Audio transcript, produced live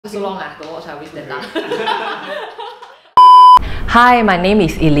So long to watch, I wish that down. Hi, my name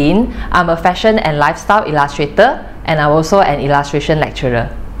is Eleen. I'm a fashion and lifestyle illustrator, and I'm also an illustration lecturer.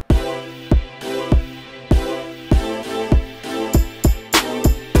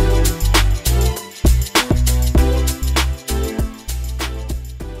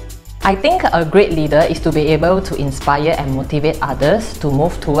 I think a great leader is to be able to inspire and motivate others to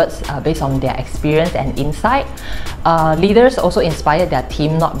move towards based on their experience and insight. Leaders also inspire their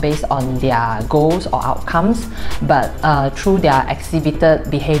team not based on their goals or outcomes, but through their exhibited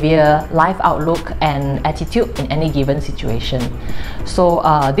behavior, life outlook, and attitude in any given situation. So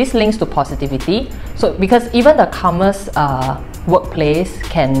this links to positivity. So because even the calmest workplace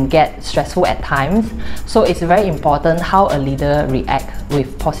can get stressful at times, so it's very important how a leader reacts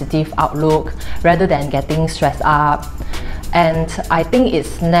with positive outlook rather than getting stressed up. And I think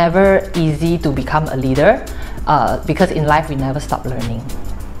it's never easy to become a leader because in life we never stop learning.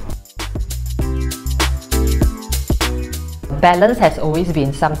 Balance has always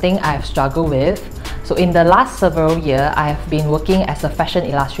been something I've struggled with. So in the last several years, I have been working as a fashion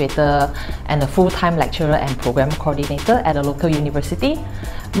illustrator and a full-time lecturer and program coordinator at a local university.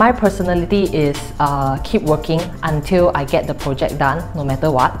 My personality is keep working until I get the project done, no matter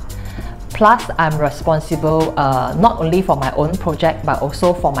what. Plus, I'm responsible not only for my own project, but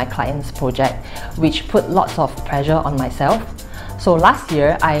also for my client's project, which put lots of pressure on myself. So last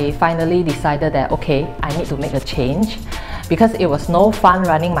year, I finally decided that, okay, I need to make a change, because it was no fun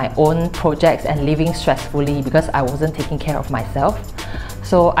running my own projects and living stressfully because I wasn't taking care of myself.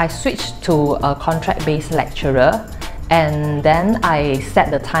 So I switched to a contract-based lecturer, and then I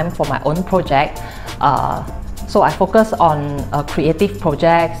set the time for my own project. So I focus on creative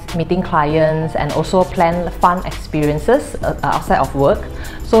projects, meeting clients, and also plan fun experiences outside of work.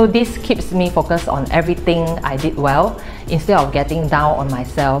 So this keeps me focused on everything I did well instead of getting down on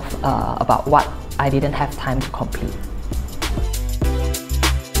myself about what I didn't have time to complete.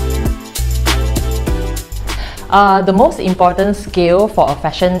 The most important skill for a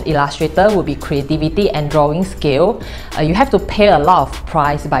fashion illustrator would be creativity and drawing skill. You have to pay a lot of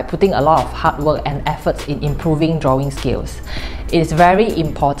price by putting a lot of hard work and efforts in improving drawing skills. It is very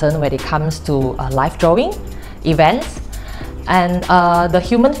important when it comes to live drawing, events, and the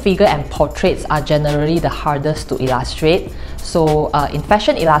human figure and portraits are generally the hardest to illustrate. So in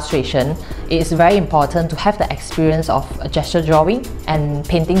fashion illustration, it is very important to have the experience of gesture drawing and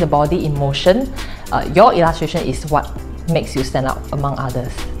painting the body in motion. Your illustration is what makes you stand out among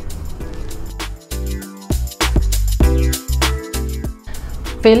others.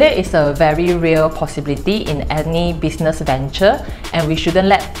 Failure is a very real possibility in any business venture, and we shouldn't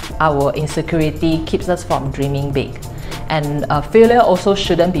let our insecurity keep us from dreaming big. And failure also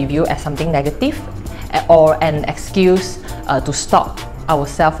shouldn't be viewed as something negative or an excuse to stop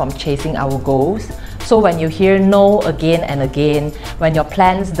ourselves from chasing our goals. So when you hear no again and again, when your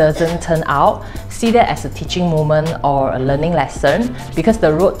plans doesn't turn out, see that as a teaching moment or a learning lesson, because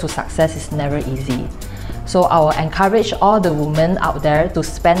the road to success is never easy. So I will encourage all the women out there to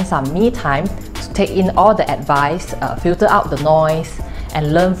spend some me time to take in all the advice, filter out the noise,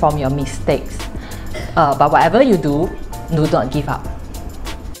 and learn from your mistakes. But whatever you do not give up.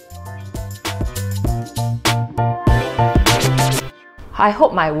 I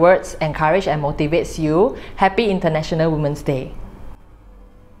hope my words encourage and motivates you. Happy International Women's Day.